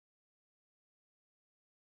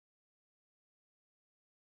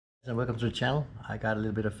And welcome to the channel. I got a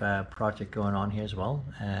little bit of a project going on here as well.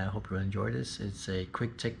 I hope you will enjoy this. It's a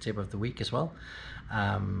quick tech tip of the week as well.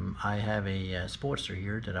 I have a Sportster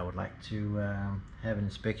here that I would like to have an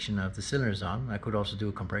inspection of the cylinders on. I could also do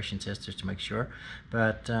a compression test just to make sure,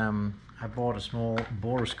 but I bought a small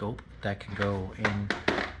borescope that can go in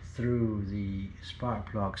through the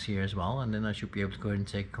spark plugs here as well, and then I should be able to go ahead and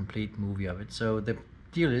take a complete movie of it. So the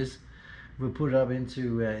deal is, we'll put it up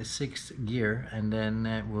into sixth gear, and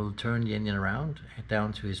then we'll turn the engine around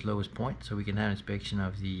down to its lowest point, so we can have inspection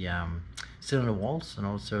of the cylinder walls and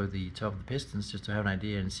also the top of the pistons, just to have an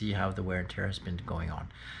idea and see how the wear and tear has been going on.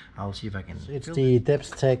 I'll see if I can. It's the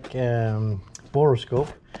Depth-Tech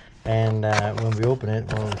borescope, and when we open it,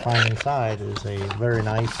 what we'll find inside is a very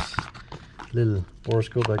nice little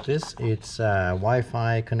borescope like this. It's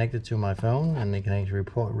Wi-Fi connected to my phone, and it can actually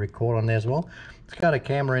record on there as well. It's got a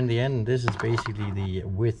camera in the end. This is basically the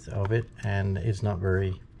width of it, and it's not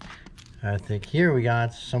very thick. Here we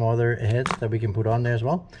got some other heads that we can put on there as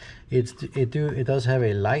well. It does have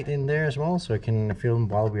a light in there as well, so it can film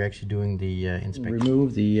while we're actually doing the inspection.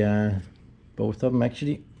 Remove the both of them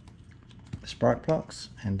actually, the spark plugs,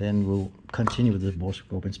 and then we'll continue with the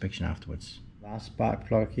borescope inspection afterwards. Last spark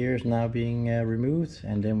plug here is now being removed,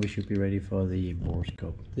 and then we should be ready for the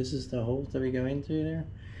borescope. This is the holes that we go into there,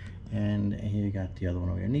 and here you got the other one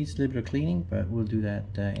over here. It needs a little bit of cleaning, but we'll do that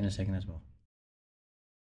in a second as well.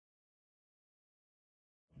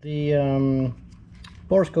 The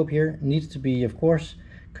borescope here needs to be, of course,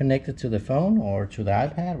 connected to the phone or to the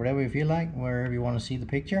iPad, whatever you feel like, wherever you want to see the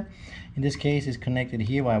picture. In this case, it's connected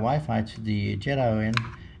here by Wi-Fi to the JetION,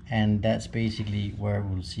 and that's basically where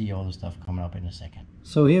we'll see all the stuff coming up in a second.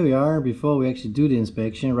 So here we are before we actually do the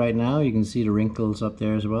inspection. Right now you can see the wrinkles up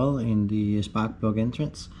there as well in the spark plug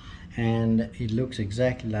entrance, and it looks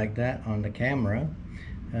exactly like that on the camera.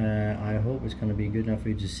 I hope it's going to be good enough for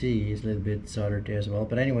you to see. It's a little bit soldered there as well,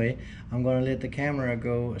 but anyway, I'm going to let the camera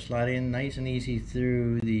go slide in nice and easy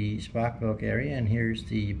through the spark plug area, and here's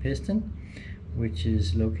the piston, which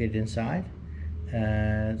is located inside.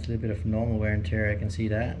 It's a little bit of normal wear and tear, I can see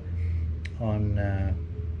that on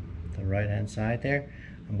the right hand side there.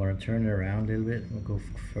 I'm going to turn it around a little bit. We'll go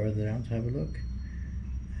further down to have a look,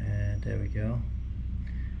 and there we go.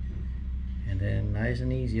 And then nice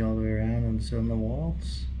and easy all the way around on the cylinder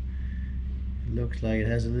walls. It looks like it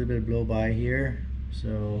has a little bit of blow by here,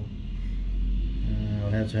 so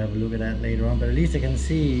I'll have to have a look at that later on, but at least I can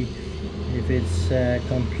see if it's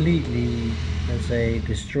completely, let's say,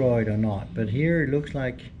 destroyed or not. But here it looks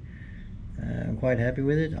like I'm quite happy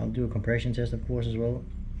with it. I'll do a compression test, of course, as well,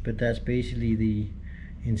 but that's basically the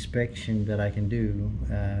inspection that I can do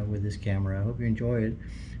with this camera. I hope you enjoy it,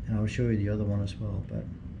 and I'll show you the other one as well, but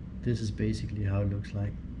this is basically how it looks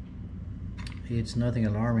like. It's nothing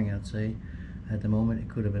alarming, I'd say. At the moment it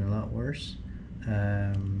could have been a lot worse,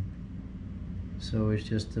 so it's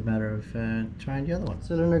just a matter of trying the other one.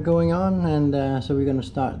 Cylinder going on, and so we're going to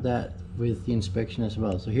start that with the inspection as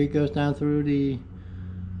well. So here it goes down through the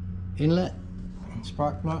inlet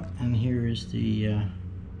spark plug, and here is the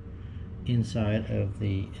inside of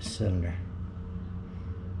the cylinder.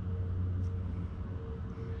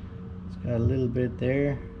 It's got a little bit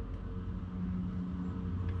there.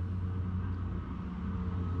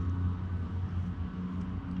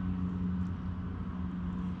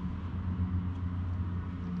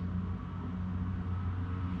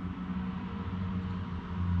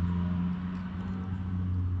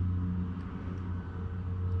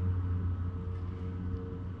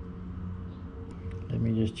 Let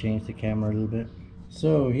me just change the camera a little bit.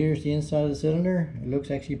 So here's the inside of the cylinder. It looks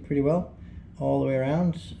actually pretty well all the way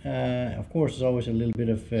around. Of course, there's always a little bit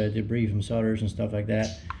of debris from solders and stuff like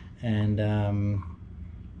that, and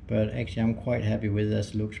but actually I'm quite happy with it as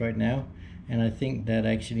it looks right now, and I think that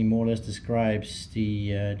actually more or less describes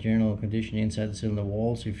the general condition inside the cylinder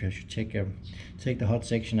walls. If I should take the hot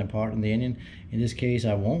section apart in the engine, in this case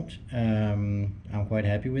I won't. I'm quite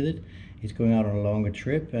happy with it. It's going out on a longer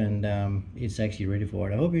trip, and it's actually ready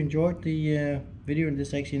for it. I hope you enjoyed the video, and this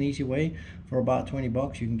is actually an easy way. For about 20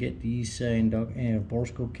 bucks you can get these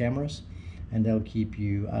borescope cameras, and they'll keep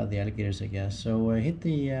you out of the alligators, I guess. So hit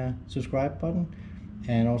the subscribe button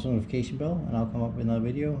and also notification bell, and I'll come up with another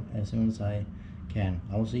video as soon as I can.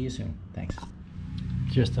 I will see you soon. Thanks.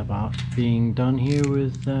 Just about being done here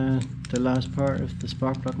with the last part of the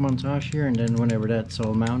spark plug montage here, and then whenever that's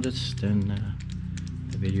all mounted, then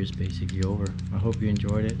the video is basically over. I hope you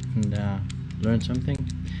enjoyed it and learned something.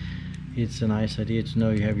 It's a nice idea to know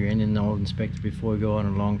you have your engine all inspected before you go on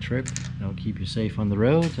a long trip. It'll keep you safe on the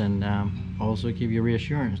road, and also give you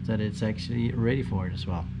reassurance that it's actually ready for it as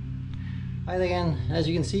well. Alright, again, as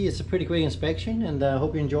you can see, it's a pretty quick inspection, and I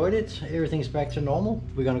hope you enjoyed it. Everything's back to normal.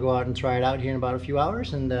 We're gonna go out and try it out here in about a few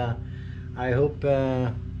hours, and I hope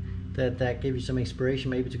that gave you some inspiration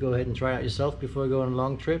maybe to go ahead and try it out yourself before you go on a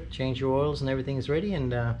long trip. Change your oils and everything is ready,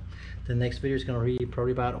 and the next video is gonna be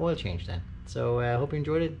probably about oil change then. So I hope you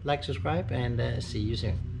enjoyed it. Like, subscribe, and see you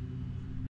soon.